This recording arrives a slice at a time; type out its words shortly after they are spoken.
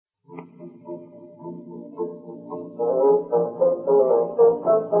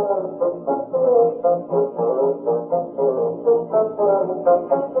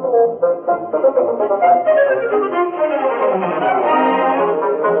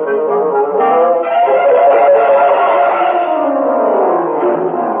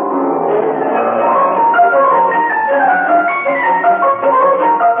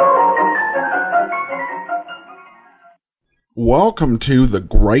welcome to the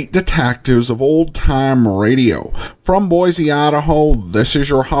Great Detectives of Old Time Radio. From Boise, Idaho, this is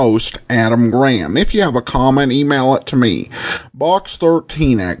your host, Adam Graham. If you have a comment, email it to me,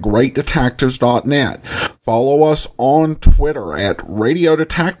 box13@greatdetectives.net. Follow us on Twitter at Radio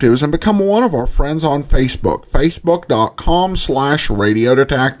Detectives and become one of our friends on Facebook, facebook.com/Radio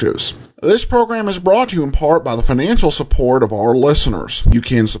Detectives. This program is brought to you in part by the financial support of our listeners. You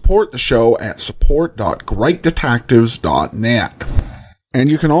can support the show at support.greatdetectives.net.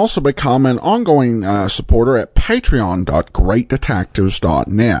 And you can also become an ongoing supporter at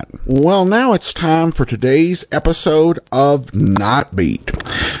patreon.greatdetectives.net. Well, now it's time for today's episode of Nightbeat.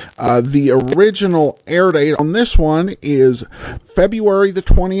 The original air date on this one is February the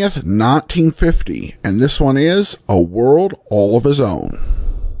 20th, 1950. And this one is A World All of His Own.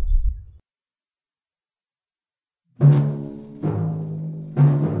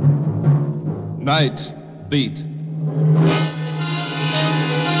 Night Beat.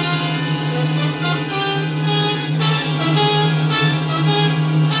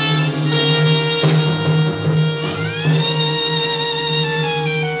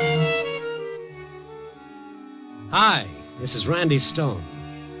 Hi, this is Randy Stone.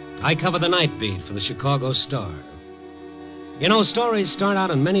 I cover the Night Beat for the Chicago Star. You know, stories start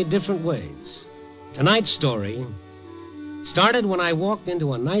out in many different ways. Tonight's story started when I walked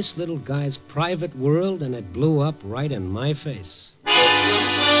into a nice little guy's private world and it blew up right in my face.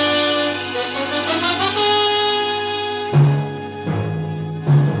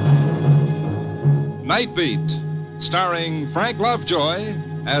 Night Beat, starring Frank Lovejoy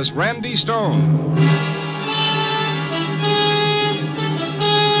as Randy Stone.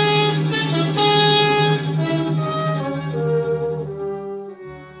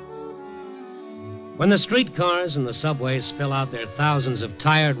 When the streetcars and the subways spill out their thousands of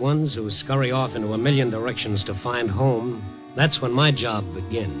tired ones who scurry off into a million directions to find home, that's when my job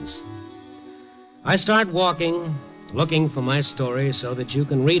begins. I start walking, looking for my story so that you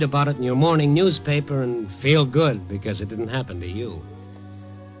can read about it in your morning newspaper and feel good because it didn't happen to you.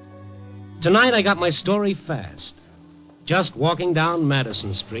 Tonight I got my story fast. Just walking down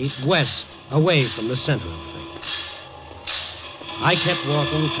Madison Street, west, away from the center of things. I kept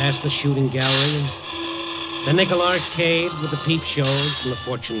walking past the shooting gallery, the nickel arcade with the peep shows and the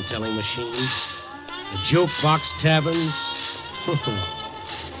fortune-telling machines, the jukebox taverns.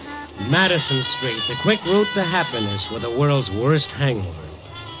 Madison Street, the quick route to happiness with the world's worst hangover.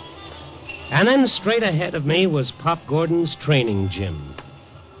 And then straight ahead of me was Pop Gordon's training gym.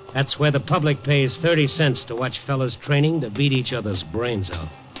 That's where the public pays 30 cents to watch fellas training to beat each other's brains out.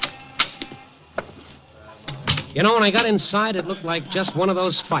 You know, when I got inside, it looked like just one of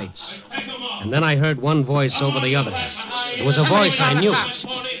those fights. And then I heard one voice over the others. It was a voice I knew.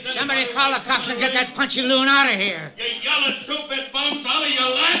 Somebody call the cops and get that punchy loon out of here. You yelling stupid bums, all of you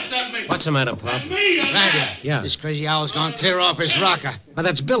laughed at me. What's the matter, Pop? Randy. Yeah. This crazy owl's gone clear off his rocker. Oh,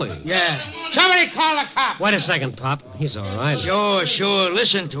 that's Billy. Yeah. Somebody call the cops. Wait a second, Pop. He's all right. Sure.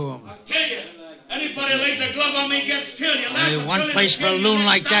 Listen to him. Kill you. Anybody lays a glove on me gets killed. You laugh. One place for a loon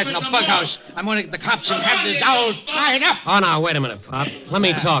like that in a bughouse. I'm going to get the cops and have this owl tied up. Oh, now, wait a minute, Pop. Let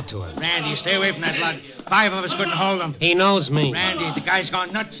me talk to him. Randy, stay away from that lug. 5 of us couldn't hold him. He knows me. Randy, the guy's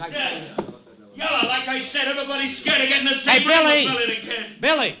gone nuts. Yellow, like I said, everybody's scared of getting the Hey, same Billy! again.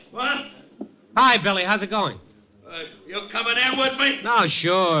 Billy! What? Hi, Billy. How's it going? You coming in with me? No,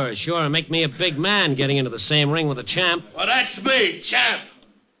 sure. Make me a big man getting into the same ring with a champ. Well, that's me, champ.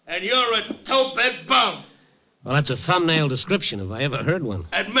 And you're a toe-bed bum. Well, that's a thumbnail description if I ever heard one.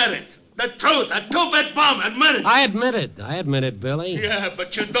 Admit it. The truth, a two-bit bum, admit it. I admit it, Billy. Yeah,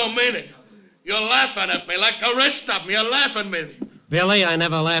 but you don't mean it. You're laughing at me like the rest of them. You're laughing at me. Billy, I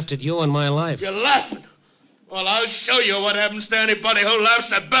never laughed at you in my life. You're laughing. Well, I'll show you what happens to anybody who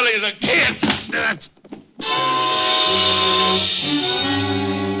laughs at Billy the Kid.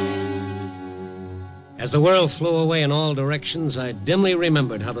 As the world flew away in all directions, I dimly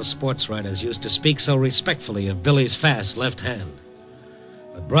remembered how the sports writers used to speak so respectfully of Billy's fast left hand.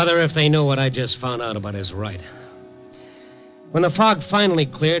 But, brother, if they knew what I just found out about his right. When the fog finally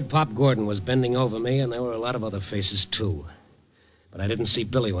cleared, Pop Gordon was bending over me, and there were a lot of other faces, too. But I didn't see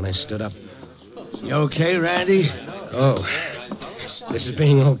Billy when I stood up. You okay, Randy? Oh. This is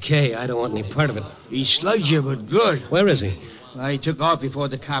being okay. I don't want any part of it. He slugged you, but good. Where is he? Well, he took off before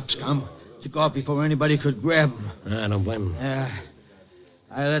the cops come. Took off before anybody could grab him. I don't blame him.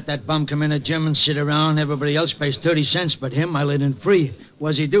 I let that bum come in the gym and sit around. Everybody else pays 30 cents, but him, I let in free.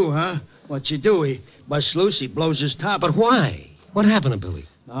 What's he do, huh? What's he do? He busts loose, he blows his top. But why? What happened to Billy?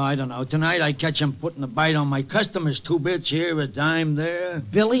 Oh, I don't know. Tonight I catch him putting a bite on my customers. 2 bits here, a dime there.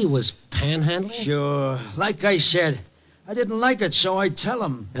 Billy was panhandling? Sure. Like I said, I didn't like it, so I tell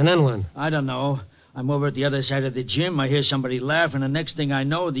him. And then what? I don't know. I'm over at the other side of the gym. I hear somebody laugh, and the next thing I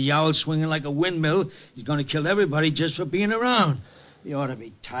know, the owl's swinging like a windmill. He's going to kill everybody just for being around. He ought to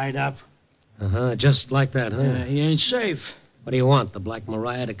be tied up. Uh-huh, just like that, huh? He ain't safe. What do you want, the Black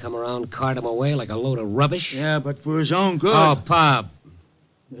Mariah to come around, cart him away like a load of rubbish? Yeah, but for his own good. Oh, Pop.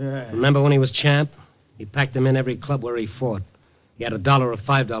 Yeah. Remember when he was champ? He packed him in every club where he fought. He had $1 or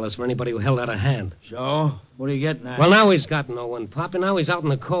 $5 for anybody who held out a hand. So? What are you getting at? Well, now he's got no one, Pop, and now he's out in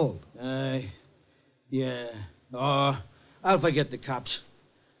the cold. Yeah. Oh, I'll forget the cops.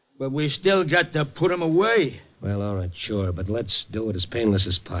 But we still got to put him away. Well, all right, sure, but let's do it as painless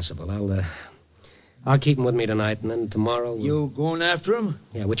as possible. I'll keep him with me tonight, and then tomorrow... You going after him?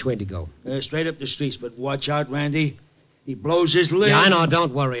 Yeah, which way to go? Straight up the streets, but watch out, Randy. He blows his lid. Yeah, I know,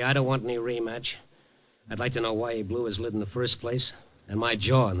 don't worry. I don't want any rematch. I'd like to know why he blew his lid in the first place, and my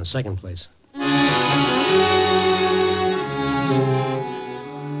jaw in the second place.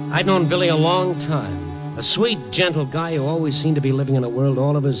 I'd known Billy a long time. A sweet, gentle guy who always seemed to be living in a world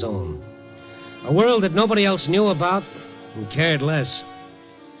all of his own. A world that nobody else knew about and cared less.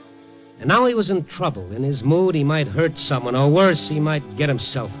 And now he was in trouble. In his mood, he might hurt someone, or worse, he might get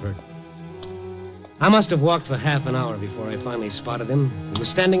himself hurt. I must have walked for half an hour before I finally spotted him. He was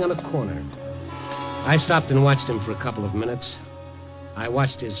standing on a corner. I stopped and watched him for a couple of minutes. I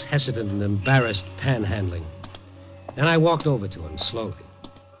watched his hesitant and embarrassed panhandling. Then I walked over to him slowly.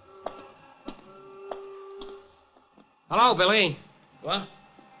 Hello, Billy. What?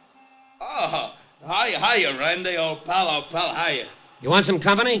 Oh, hiya, Randy, old pal, hiya. You want some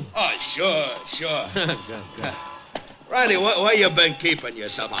company? Oh, sure. Good. Randy, where you been keeping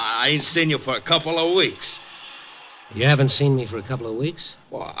yourself? I ain't seen you for a couple of weeks. You haven't seen me for a couple of weeks?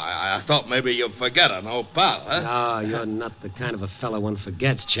 Well, I thought maybe you'd forget an old pal, huh? No, you're not the kind of a fellow one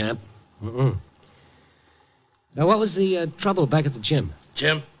forgets, champ. Mm-mm. Now, what was the trouble back at the gym?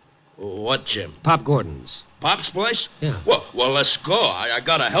 Jim? What Jim? Pop Gordon's. Pop's place? Yeah. Well, let's go. I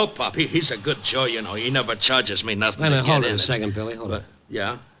gotta help Pop. He's a good Joe, you know. He never charges me nothing. Wait a minute, hold it on a second, Billy. Hold on.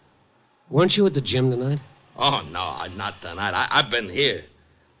 Yeah? Weren't you at the gym tonight? Oh, no, not tonight. I've been here.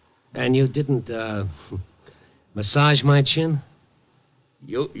 And you didn't, massage my chin?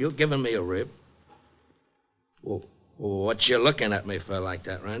 You giving me a rib? Well, what you looking at me for like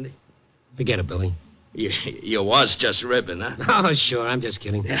that, Randy? Forget it, Billy. You was just ribbing, huh? Oh, sure, I'm just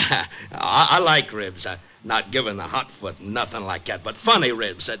kidding. I like ribs. Not giving the hot foot, nothing like that. But funny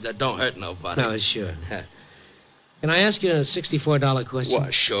ribs that don't hurt nobody. No, sure. Can I ask you a $64 question? Well,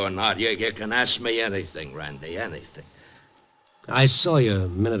 sure not. You can ask me anything, Randy, anything. I saw you a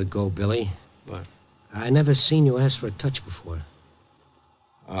minute ago, Billy. What? I never seen you ask for a touch before.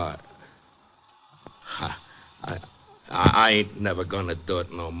 I ain't never gonna do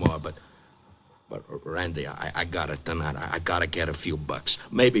it no more, but Randy, I got it tonight. I gotta get a few bucks.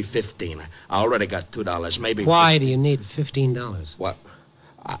 Maybe 15. I already got $2. Maybe. Why do you need $15? What?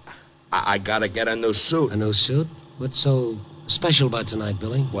 I gotta get a new suit. A new suit? What's so special about tonight,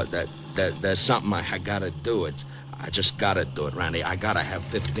 Billy? What, there's something I gotta do. I just gotta do it, Randy. I gotta have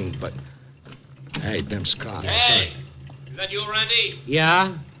 15, but... Hey, them's cars. Hey! Is that you, Randy?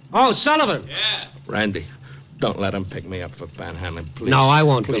 Yeah? Oh, Sullivan! Yeah. Randy, don't let him pick me up for panhandling, please. No, I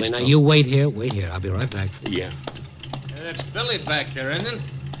won't, Please Billy. Now, don't. you wait here. I'll be right back. Yeah. That's Billy back there, isn't it?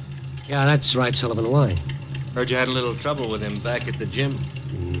 Yeah, that's right, Sullivan. Why? Heard you had a little trouble with him back at the gym.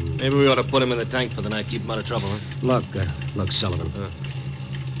 Maybe we ought to put him in the tank for the night, keep him out of trouble, huh? Look, Sullivan.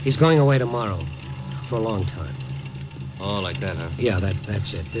 He's going away tomorrow. For a long time. Oh, like that, huh? Yeah,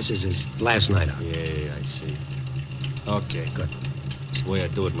 that's it. This is his last night out. Yeah, I see. Okay. Good. That's the way I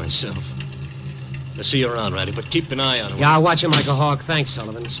do it myself. I'll see you around, Randy, but keep an eye on him. Yeah, I'll watch him like a hawk. Thanks,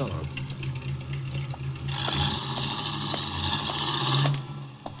 Sullivan. So long.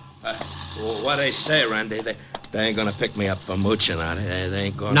 What they say, Randy, they ain't gonna pick me up for mooching, are they? They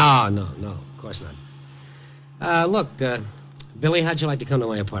ain't gonna... No, of course not. Look, Billy, how'd you like to come to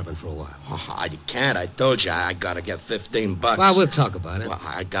my apartment for a while? Oh, I can't. I told you I gotta get 15 bucks. Well, we'll talk about it. Well,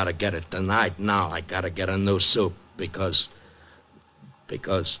 I gotta get it tonight. Now I gotta get a new suit because...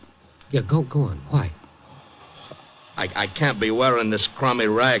 Yeah, go on. Why? I can't be wearing this crummy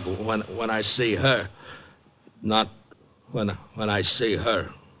rag when I see her. Not when I see her.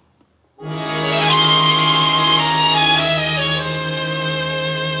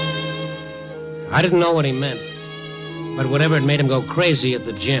 I didn't know what he meant. But whatever had made him go crazy at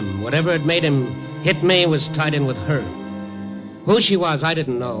the gym, whatever had made him hit me was tied in with her. Who she was, I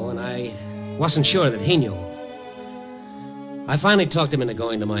didn't know, and I wasn't sure that he knew. I finally talked him into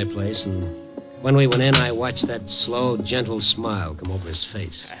going to my place, and when we went in, I watched that slow, gentle smile come over his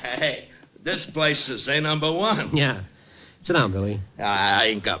face. Hey, this place is A number 1. Yeah. Sit down, Billy. I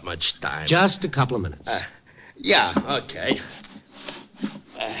ain't got much time. Just a couple of minutes. Yeah, okay.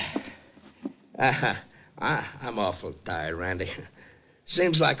 I'm awful tired, Randy.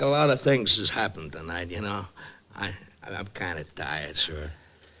 Seems like a lot of things has happened tonight, you know. I'm kind of tired. Sure.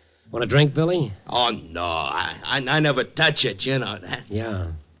 Want a drink, Billy? Oh, no. I never touch it, you know that. Yeah.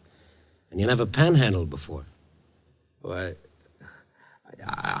 And you never panhandled before. Well,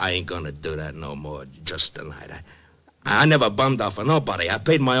 I ain't gonna do that no more just tonight. I never bummed off of nobody. I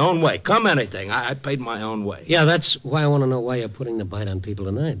paid my own way. Come anything, I paid my own way. Yeah, that's why I want to know why you're putting the bite on people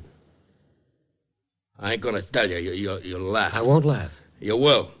tonight. I ain't gonna tell you. You'll laugh. I won't laugh. You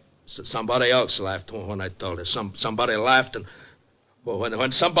will. Somebody else laughed when I told her. Somebody laughed, and well,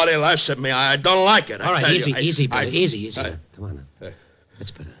 when somebody laughs at me, I don't like it. All right, easy, Billy. Easy. Come on now.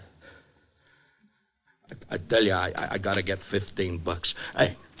 That's better. I tell you, I gotta get $15.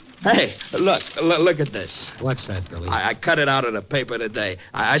 Hey, look at this. What's that, Billy? I cut it out of the paper today.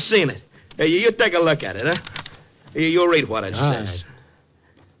 I seen it. Hey, you take a look at it, huh? You read what it says.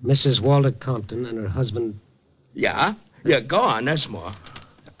 Right. Mrs. Walter Compton and her husband... Yeah? Yeah, go on, there's more.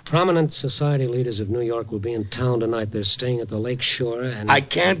 Prominent society leaders of New York will be in town tonight. They're staying at the lake shore and... I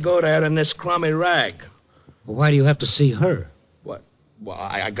can't go there in this crummy rag. Well, why do you have to see her? What? Well,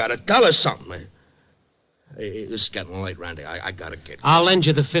 I gotta tell her something. Hey, this is getting late, Randy. I gotta get... I'll lend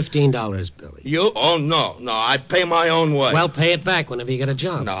you the $15, Billy. You? Oh, no. I pay my own way. Well, pay it back whenever you get a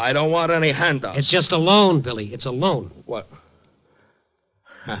job. No, I don't want any handouts. It's just a loan, Billy. It's a loan. What?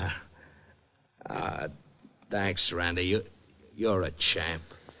 Thanks, Randy. You're a champ.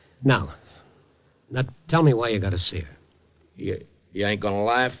 Now, tell me why you gotta see her. You ain't gonna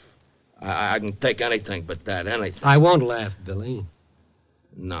laugh? I can take anything but that, anything. I won't laugh, Billy.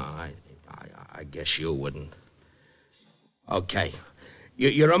 No, I guess you wouldn't. Okay.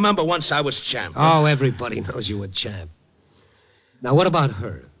 You remember once I was champ? Huh? Oh, everybody knows you were champ. Now, what about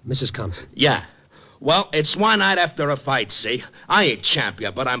her, Mrs. Compton? Yeah. Well, it's one night after a fight, see? I ain't champ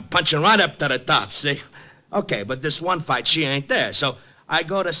yet, but I'm punching right up to the top, see? Okay, but this one fight, she ain't there, so I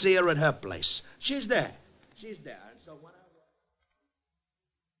go to see her at her place. She's there. And so when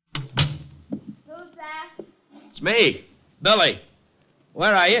Who's that? It's me, Billy.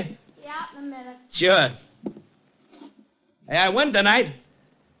 Where are you? Yeah, in a minute. Sure. Hey, I win tonight.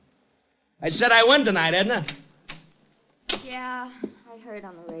 I said I win tonight, Edna. Yeah, I heard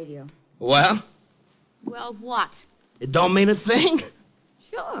on the radio. Well? Well, what? It don't mean a thing?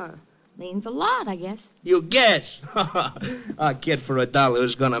 Sure. Means a lot, I guess. You guess. A kid for $1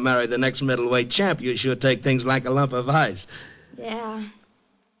 who's going to marry the next middleweight champ, you sure take things like a lump of ice. Yeah.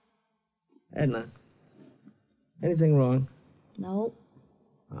 Edna, anything wrong? No.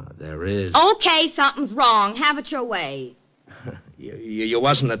 Oh, there is. Okay, something's wrong. Have it your way. You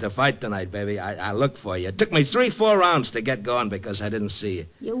wasn't at the fight tonight, baby. I looked for you. It took me 3-4 rounds to get going because I didn't see you.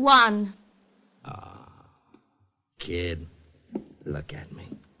 You won. Oh, kid, look at me.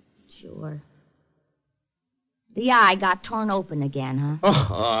 Sure. The eye got torn open again, huh?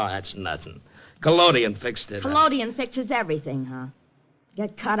 Oh, that's nothing. Collodion fixed it. Collodion fixes everything, huh?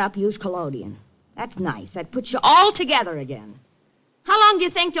 Get cut up, use collodion. That's nice. That puts you all together again. How long do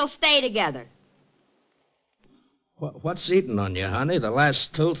you think you'll stay together? What's eating on you, honey? The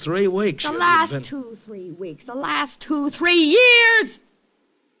last 2-3 weeks. The last 2-3 weeks. The last 2-3 years.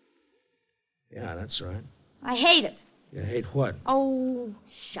 Yeah, that's right. I hate it. You hate what? Oh,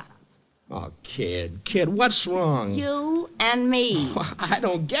 shut up. Oh, kid, what's wrong? You and me. I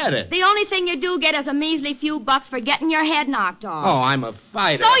don't get it. The only thing you do get is a measly few bucks for getting your head knocked off. Oh, I'm a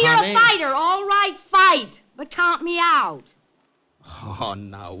fighter, So you're honey. a fighter. All right, fight. But count me out. Oh,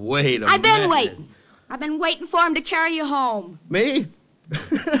 now, wait a minute. I've been waiting. I've been waiting for him to carry you home. Me?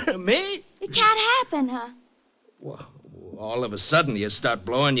 Me? It can't happen, huh? Well, all of a sudden you start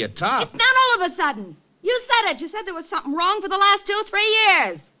blowing your top. It's not all of a sudden. You said it. You said there was something wrong for the last 2-3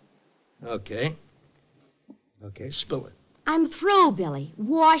 years. Okay, spill it. I'm through, Billy.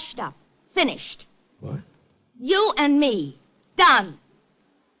 Washed up. Finished. What? You and me. Done.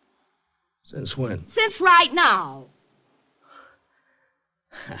 Since when? Since right now.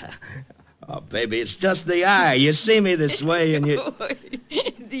 Oh, baby, it's just the eye. You see me this way and you...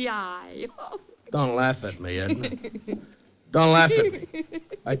 The eye. Don't laugh at me, Edna. Don't laugh at me.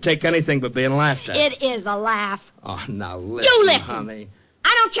 I take anything but being laughed at. It is a laugh. Oh, now listen, You listen. honey.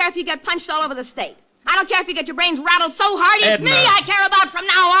 I don't care if you get punched all over the state. I don't care if you get your brains rattled so hard. It's Edna. me I care about from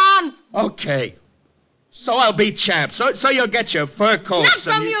now on. Okay. So I'll be champ. So you'll get your fur coats.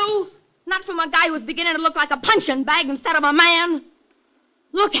 Not from you. Not from a guy who's beginning to look like a punching bag instead of a man.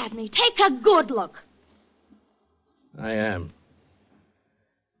 Look at me. Take a good look. I am.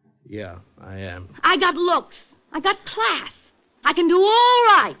 Yeah, I am. I got looks. I got class. I can do all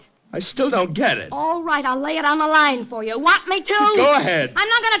right. I still don't get it. All right, I'll lay it on the line for you. Want me to? Go ahead. I'm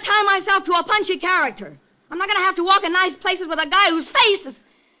not going to tie myself to a punchy character. I'm not going to have to walk in nice places with a guy whose face is...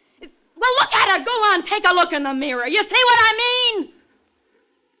 Well, look at her. Go on, take a look in the mirror. You see what I mean?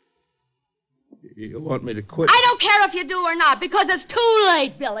 You want me to quit? I don't care if you do or not, because it's too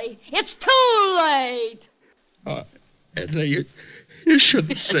late, Billy. It's too late. Edna, you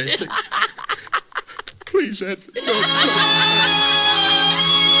shouldn't say things. Please, Edna, don't.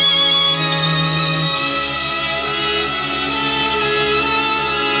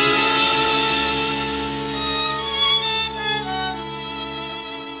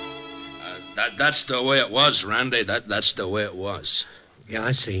 That's the way it was, Randy. That's the way it was. Yeah,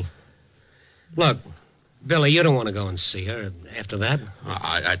 I see. Look, Billy, you don't want to go and see her after that?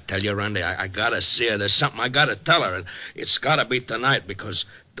 I tell you, Randy, I gotta see her. There's something I gotta tell her, and it's gotta be tonight because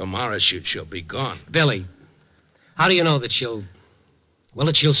tomorrow she'll be gone. Billy, how do you know that she'll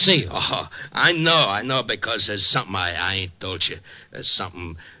see you? Oh, I know, because there's something I ain't told you. There's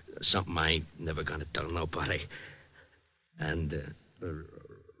something I ain't never gonna tell nobody. And,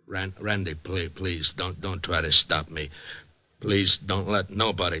 Randy, please, don't try to stop me. Please don't let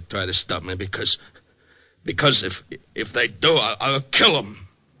nobody try to stop me because if they do, I'll kill them.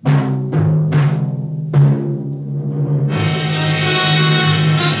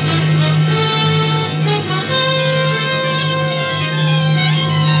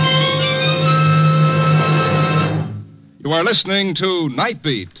 You are listening to Night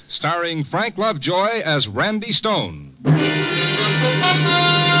Beat, starring Frank Lovejoy as Randy Stone.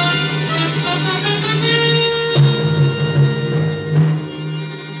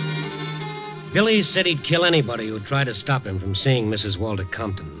 Billy said he'd kill anybody who'd try to stop him from seeing Mrs. Walter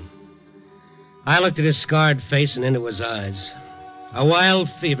Compton. I looked at his scarred face and into his eyes. A wild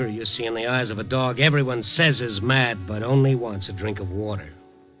fever you see in the eyes of a dog everyone says is mad, but only wants a drink of water.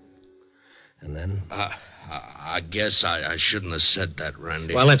 And then... I guess I shouldn't have said that,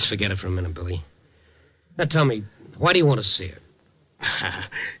 Randy. Well, let's forget it for a minute, Billy. Now, tell me, why do you want to see her?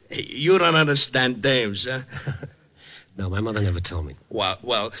 You don't understand dames, huh? No, my mother never told me.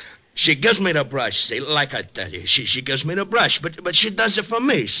 Well, she gives me the brush, see, like I tell you. She gives me the brush, but she does it for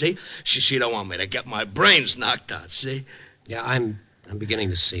me, see? She don't want me to get my brains knocked out, see? Yeah, I'm beginning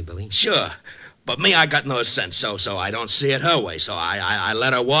to see, Billy. Sure. But me, I got no sense, so I don't see it her way. So I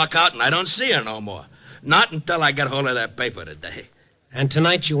let her walk out, and I don't see her no more. Not until I get hold of that paper today. And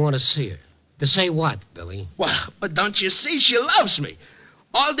tonight you want to see her. To say what, Billy? Well, but don't you see? She loves me.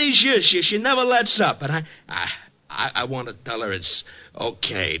 All these years, she never lets up. And I want to tell her it's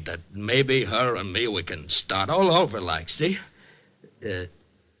okay, that maybe her and me, we can start all over like, see?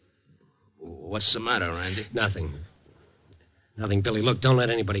 What's the matter, Randy? Nothing, Billy. Look, don't let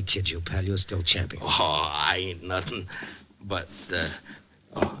anybody kid you, pal. You're still champion. Oh, I ain't nothing. But,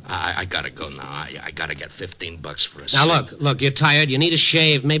 I gotta go now. I gotta get $15 for a suit. Now, look, you're tired. You need a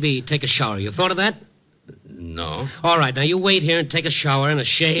shave. Maybe take a shower. You thought of that? No. All right, now you wait here and take a shower and a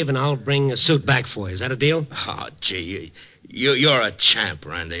shave, and I'll bring a suit back for you. Is that a deal? Oh, gee, you're a champ,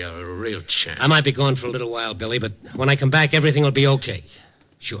 Randy. You're a real champ. I might be gone for a little while, Billy, but when I come back, everything will be okay.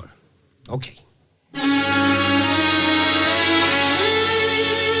 Sure. Okay.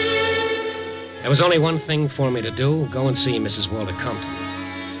 There was only one thing for me to do, go and see Mrs. Walter Compton.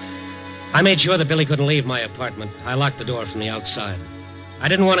 I made sure that Billy couldn't leave my apartment. I locked the door from the outside. I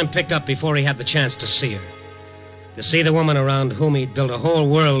didn't want him picked up before he had the chance to see her. To see the woman around whom he'd built a whole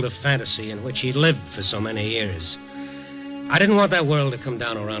world of fantasy in which he'd lived for so many years. I didn't want that world to come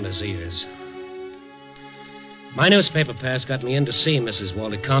down around his ears. My newspaper pass got me in to see Mrs.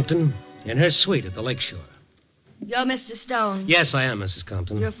 Walter Compton in her suite at the lakeshore. You're Mr. Stone? Yes, I am, Mrs.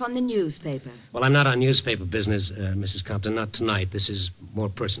 Compton. You're from the newspaper? Well, I'm not on newspaper business, Mrs. Compton. Not tonight. This is more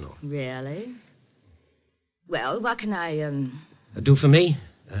personal. Really? Well, what can I, Do for me?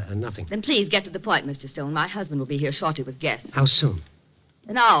 Nothing. Then please get to the point, Mr. Stone. My husband will be here shortly with guests. How soon?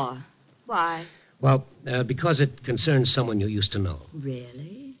 An hour. Why? Well, because it concerns someone you used to know.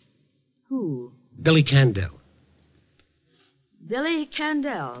 Really? Who? Billy Candell. Billy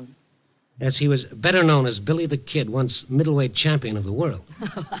Candell? Yes, he was better known as Billy the Kid, once middleweight champion of the world.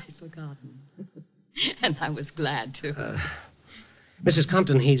 Oh, I'd forgotten. And I was glad to. Mrs.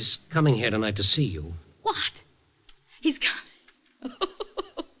 Compton, he's coming here tonight to see you. What? He's coming?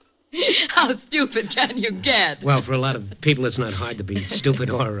 How stupid can you get? Well, for a lot of people, it's not hard to be stupid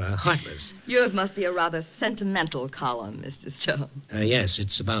or heartless. Yours must be a rather sentimental column, Mr. Stone. Yes,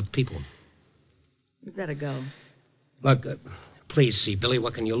 it's about people. You'd better go. Look, please see, Billy,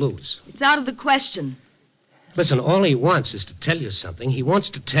 what can you lose? It's out of the question. Listen, all he wants is to tell you something. He wants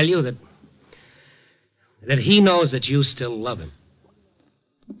to tell you that... That he knows that you still love him.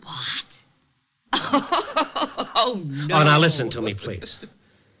 What? Oh, no. Oh, now listen to me, please.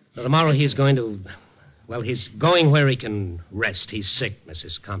 Now, tomorrow he's going to... Well, he's going where he can rest. He's sick,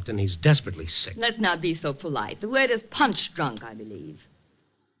 Mrs. Compton. He's desperately sick. Let's not be so polite. The word is punch drunk, I believe.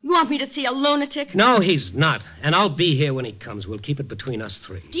 You want me to see a lunatic? No, he's not. And I'll be here when he comes. We'll keep it between us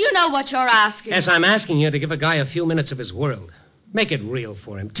three. Do you know what you're asking? Yes, I'm asking you to give a guy a few minutes of his world. Make it real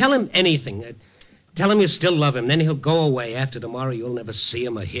for him. Tell him anything. Tell him you still love him. Then he'll go away. After tomorrow, you'll never see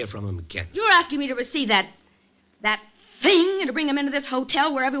him or hear from him again. You're asking me to receive that thing and to bring him into this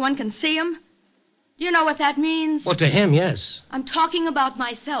hotel where everyone can see him? Do you know what that means? Well, to him, yes. I'm talking about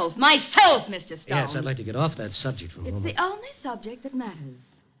myself. Myself, Mr. Stone. Yes, I'd like to get off that subject for a moment. It's the only subject that matters.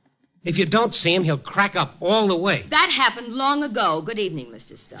 If you don't see him, he'll crack up all the way. That happened long ago. Good evening,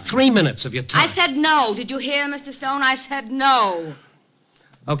 Mr. Stone. 3 minutes of your time. I said no. Did you hear, Mr. Stone? I said no.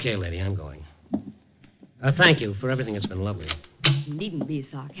 Okay, lady, I'm going. Thank you for everything. It's been lovely. You needn't be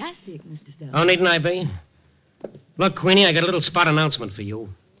sarcastic, Mr. Stone. Oh, needn't I be? Look, Queenie, I got a little spot announcement for you.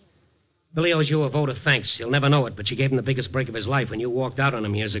 Billy owes you a vote of thanks. He'll never know it, but you gave him the biggest break of his life when you walked out on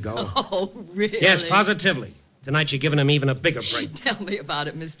him years ago. Oh, really? Yes, positively. Tonight you're giving him even a bigger break. Tell me about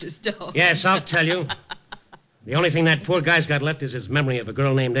it, Mr. Stone. Yes, I'll tell you. The only thing that poor guy's got left is his memory of a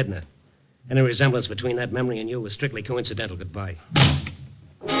girl named Edna. Any resemblance between that memory and you was strictly coincidental. Goodbye.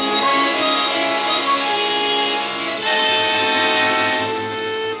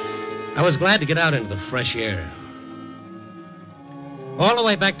 I was glad to get out into the fresh air. All the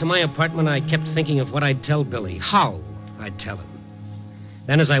way back to my apartment, I kept thinking of what I'd tell Billy, how I'd tell him.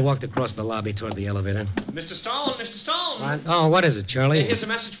 Then as I walked across the lobby toward the elevator... Mr. Stone, Mr. Stone! What? Oh, what is it, Charlie? Here's a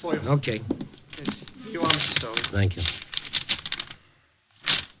message for you. Okay. Here you are, Mr. Stone. Thank you.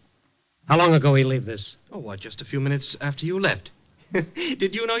 How long ago he leave this? Oh, what, just a few minutes after you left.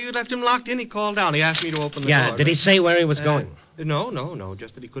 Did you know you'd left him locked in? He called down. He asked me to open the door. Yeah, did he say where he was going? No.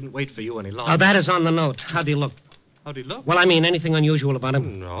 Just that he couldn't wait for you any longer. Oh, that is on the note. How'd he look? How'd he look? Well, I mean, anything unusual about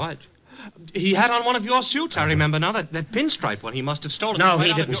him? No, he had on one of your suits, I remember now. That pinstripe one he must have stolen. No, right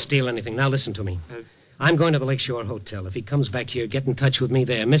he out of didn't steal anything. Now, listen to me. I'm going to the Lakeshore Hotel. If he comes back here, get in touch with me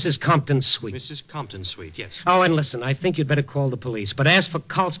there. Mrs. Compton's suite. Mrs. Compton's suite, yes. Oh, and listen, I think you'd better call the police. But ask for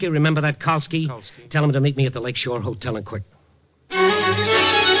Kalski. Remember that Kalski? Kalski. Tell him to meet me at the Lakeshore Hotel and quick.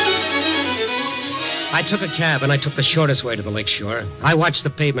 I took a cab, and I took the shortest way to the Lakeshore. I watched the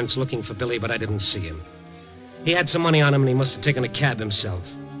pavements looking for Billy, but I didn't see him. He had some money on him, and he must have taken a cab himself.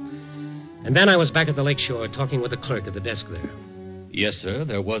 And then I was back at the Lakeshore talking with the clerk at the desk there. Yes, sir.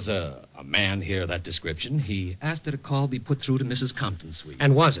 There was a man here of that description. He asked that a call be put through to Mrs. Compton's suite.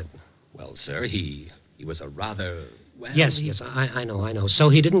 And was it? Well, sir, he was a rather... Well, yes, I know. So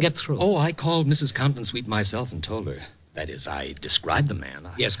he didn't get through. Oh, I called Mrs. Compton's suite myself and told her. That is, I described the man.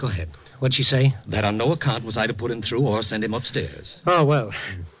 Yes, go ahead. What'd she say? That on no account was I to put him through or send him upstairs. Oh, well.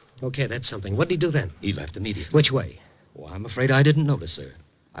 Okay, that's something. What'd he do then? He left immediately. Which way? Oh, I'm afraid I didn't notice, sir.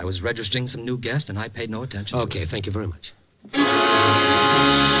 I was registering some new guests, and I paid no attention. Okay, thank you very much.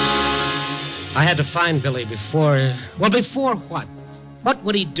 I had to find Billy before... Well, before what? What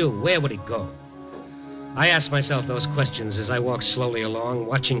would he do? Where would he go? I asked myself those questions as I walked slowly along,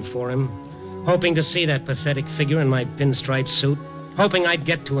 watching for him, hoping to see that pathetic figure in my pinstripe suit, hoping I'd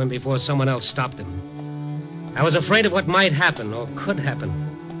get to him before someone else stopped him. I was afraid of what might happen or could happen.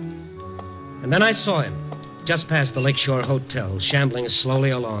 And then I saw him, just past the Lakeshore Hotel, shambling slowly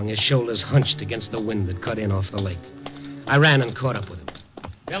along, his shoulders hunched against the wind that cut in off the lake. I ran and caught up with him.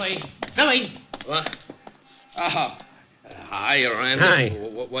 Billy! Billy! What? Oh, hi, Randy. Hi.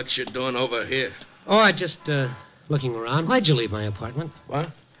 What you doing over here? Oh, I just, looking around. Why'd you leave my apartment?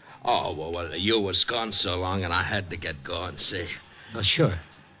 What? Oh, well, you was gone so long, and I had to get going, see? Oh, sure.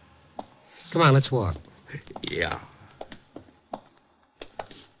 Come on, let's walk. Yeah.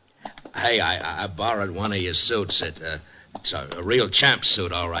 Hey, I borrowed one of your suits. It's a real champ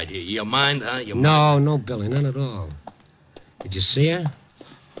suit, all right. You mind, huh? No, Billy, none at all. Did you see her?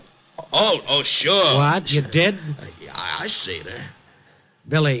 Oh, sure. What? You did? Yeah, I see her.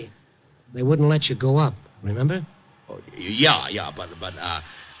 Billy, they wouldn't let you go up, remember? Oh, yeah, but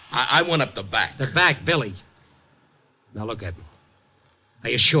I went up the back. The back, Billy. Now look at me. Are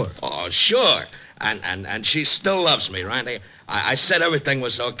you sure? Oh, sure. And she still loves me, Randy. I said everything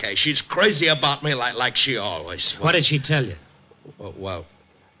was okay. She's crazy about me like she always was. What did she tell you? Well,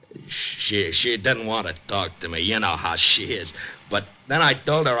 she didn't want to talk to me. You know how she is. But then I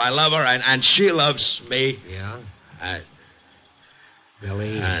told her I love her, and she loves me. Yeah?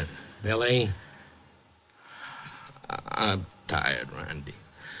 Billy? Billy? I'm tired, Randy.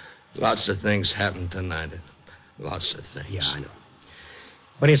 Lots of things happened tonight. Lots of things. Yeah, I know.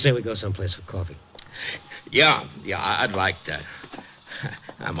 What do you say we go someplace for coffee? Yeah, I'd like that.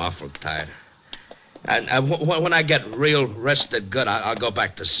 I'm awful tired. And when I get real rested good, I'll go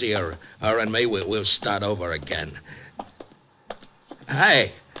back to see her. Her and me, we'll start over again.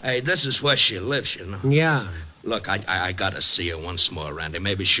 Hey, this is where she lives, you know. Yeah. Look, I gotta see her once more, Randy.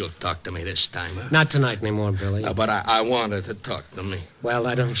 Maybe she'll talk to me this time. Huh? Not tonight anymore, Billy. But I want her to talk to me. Well,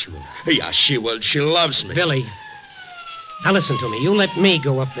 why don't you? Yeah, she will. She loves me. Billy, now listen to me. You let me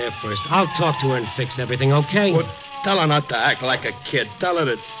go up there first. I'll talk to her and fix everything, okay? Well, tell her not to act like a kid. Tell her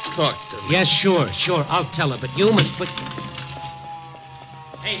to talk to me. Yes, sure. I'll tell her, but you must put...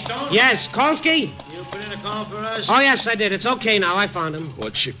 Hey, Stone? Yes, Kolsky? You put in a call for us? Oh, yes, I did. It's okay now. I found him.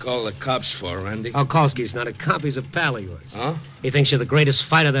 What'd she call the cops for, Randy? Oh, Kolsky's not a cop. He's a pal of yours. Huh? He thinks you're the greatest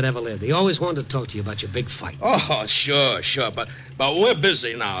fighter that ever lived. He always wanted to talk to you about your big fight. Oh, sure. But we're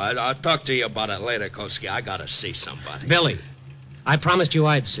busy now. I'll talk to you about it later, Kolsky. I gotta see somebody. Billy, I promised you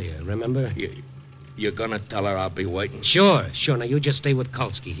I'd see her, remember? You're gonna tell her I'll be waiting? Sure. Now, you just stay with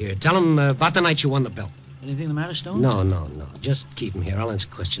Kolsky here. Tell him about the night you won the belt. Anything the matter, Stone? No. Just keep him here. I'll answer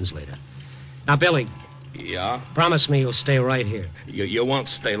questions later. Now, Billy. Yeah? Promise me you'll stay right here. You won't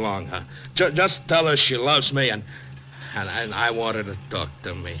stay long, huh? Just tell her she loves me and I want her to talk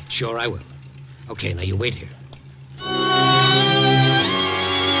to me. Sure, I will. Okay, now you wait here.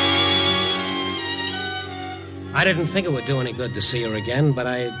 I didn't think it would do any good to see her again, but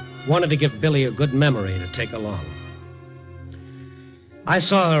I wanted to give Billy a good memory to take along. I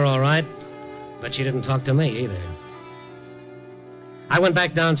saw her all right, but she didn't talk to me either. I went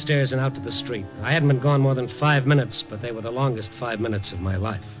back downstairs and out to the street. I hadn't been gone more than 5 minutes, but they were the longest 5 minutes of my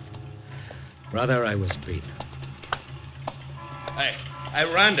life. Brother, I was beat. Hey,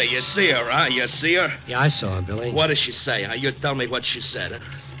 Rhonda, you see her, huh? You see her? Yeah, I saw her, Billy. What does she say, huh? You tell me what she said, huh?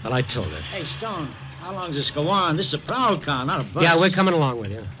 Well, I told her. Hey, Stone, how long does this go on? This is a prowl car, not a bus. Yeah, we're coming along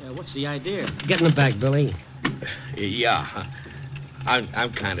with you. What's the idea? Get in the back, Billy. Yeah,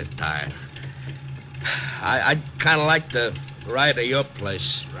 I'm kind of tired. I'd kind of like to ride to your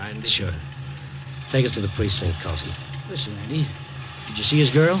place, Randy. Sure. Take us to the precinct, Kolsky. Listen, Randy, did you see his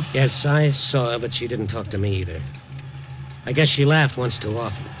girl? Yes, I saw her, but she didn't talk to me either. I guess she laughed once too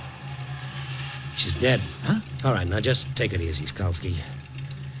often. She's dead. Huh? All right, now just take it easy, Kolsky.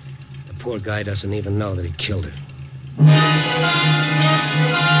 The poor guy doesn't even know that he killed her.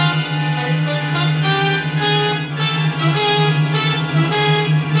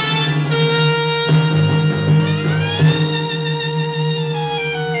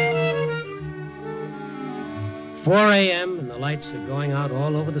 4 a.m. and the lights are going out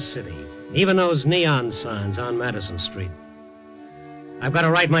all over the city. Even those neon signs on Madison Street. I've got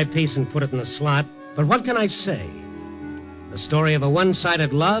to write my piece and put it in the slot, but what can I say? The story of a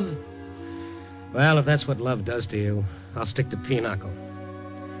one-sided love? Well, if that's what love does to you, I'll stick to pinochle.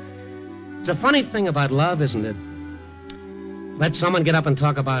 It's a funny thing about love, isn't it? Let someone get up and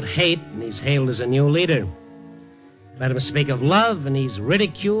talk about hate, and he's hailed as a new leader. Let him speak of love, and he's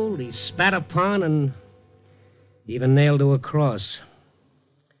ridiculed, he's spat upon, and even nailed to a cross.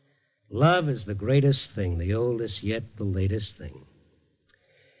 Love is the greatest thing, the oldest yet the latest thing.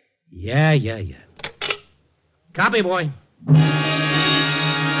 Yeah. Copy, boy.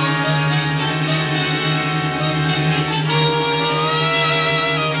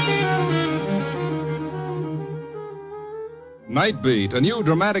 Night Beat, a new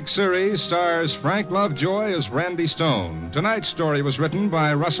dramatic series, stars Frank Lovejoy as Randy Stone. Tonight's story was written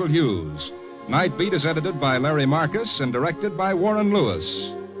by Russell Hughes. Night Beat is edited by Larry Marcus and directed by Warren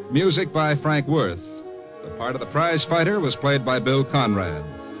Lewis. Music by Frank Worth. The part of the prize fighter was played by Bill Conrad.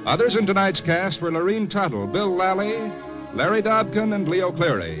 Others in tonight's cast were Lorene Tuttle, Bill Lally, Larry Dobkin, and Leo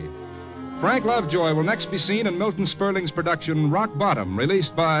Cleary. Frank Lovejoy will next be seen in Milton Sperling's production Rock Bottom,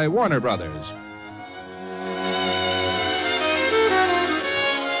 released by Warner Brothers.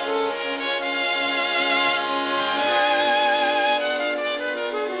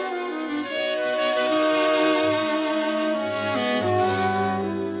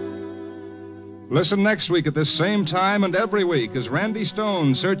 Listen next week at this same time and every week as Randy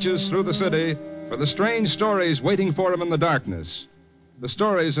Stone searches through the city for the strange stories waiting for him in the darkness. The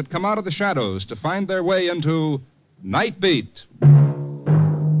stories that come out of the shadows to find their way into Night Beat.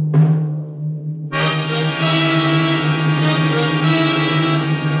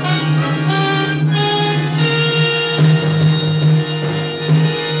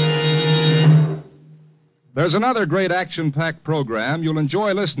 There's another great action-packed program you'll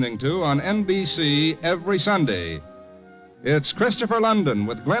enjoy listening to on NBC every Sunday. It's Christopher London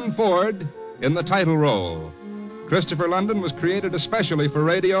with Glenn Ford in the title role. Christopher London was created especially for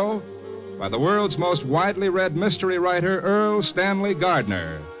radio by the world's most widely read mystery writer, Earl Stanley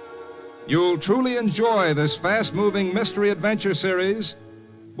Gardner. You'll truly enjoy this fast-moving mystery adventure series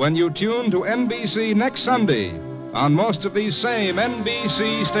when you tune to NBC next Sunday on most of these same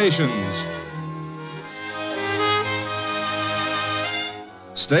NBC stations.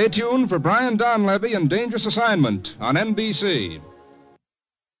 Stay tuned for Brian Donlevy and Dangerous Assignment on NBC.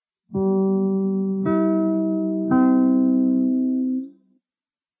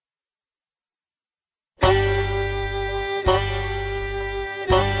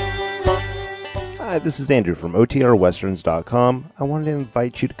 Hi, this is Andrew from OTRWesterns.com. I wanted to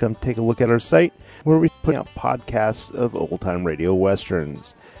invite you to come take a look at our site where we put out podcasts of old-time radio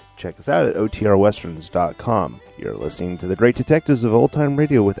westerns. Check us out at OTRWesterns.com. You're listening to The Great Detectives of Old Time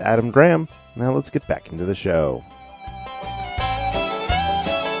Radio with Adam Graham. Now let's get back into the show.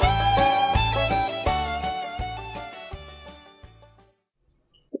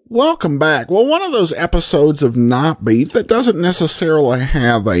 Welcome back. Well, one of those episodes of Not Beat that doesn't necessarily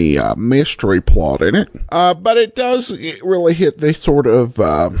have a mystery plot in it, but it does really hit the sort of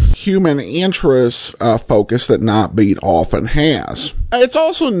human interest focus that Not Beat often has. It's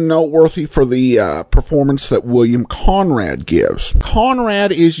also noteworthy for the performance that William Conrad gives.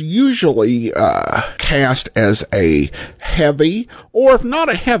 Conrad is usually cast as a heavy, or if not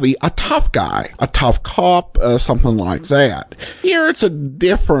a heavy, a tough guy, a tough cop, something like that. Here it's a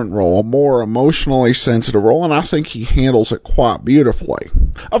different role, a more emotionally sensitive role, and I think he handles it quite beautifully.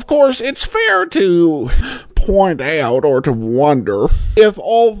 Of course, it's fair to point out or to wonder if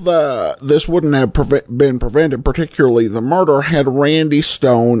all this wouldn't have been prevented, particularly the murder, had Randy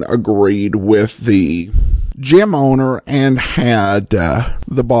Stone agreed with the gym owner and had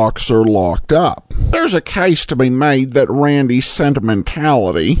the boxer locked up. There's a case to be made that Randy's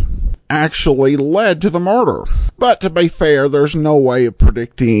sentimentality actually led to the murder. But to be fair, there's no way of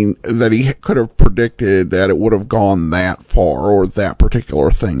predicting that he could have predicted that it would have gone that far or that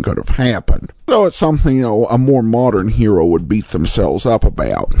particular thing could have happened. So it's something, a more modern hero would beat themselves up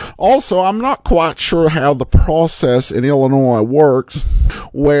about. Also, I'm not quite sure how the process in Illinois works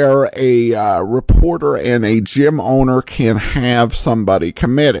where a reporter and a gym owner can have somebody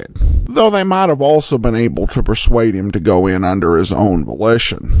committed, though they might have also been able to persuade him to go in under his own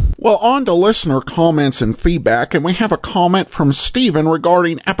volition. Well, on to listener comments and feedback, and we have a comment from Stephen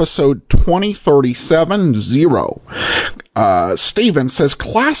regarding episode 2037-0. Stephen says,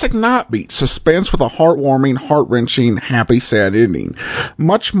 classic Not Beat, suspense with a heartwarming, heart-wrenching, happy, sad ending.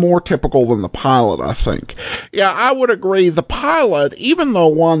 Much more typical than the pilot, I think. Yeah, I would agree. The pilot, even though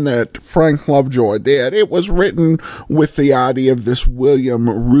one that Frank Lovejoy did, it was written with the idea of this William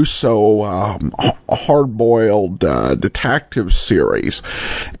Russo hard-boiled detective series.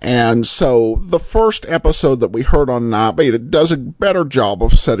 And so the first episode that we heard on Not Beat, it does a better job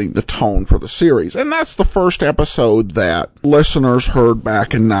of setting the tone for the series. And that's the first episode that listeners heard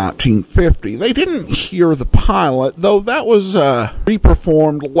back in 1950. They didn't hear the pilot, though that was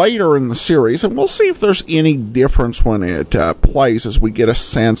reperformed later in the series, and we'll see if there's any difference when it plays as we get a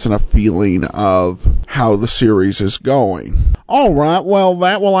sense and a feeling of how the series is going. Alright, well,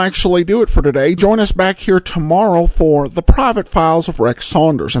 that will actually do it for today. Join us back here tomorrow for The Private Files of Rex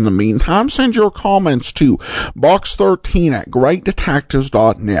Saunders. In the meantime, send your comments to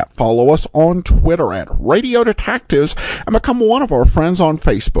box13@greatdetectives.net. Follow us on Twitter at Radio Detectives and become one of our friends on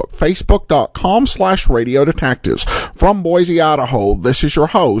Facebook, facebook.com/Radio Detectives. From Boise, Idaho, this is your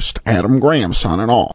host, Adam Graham, signing off.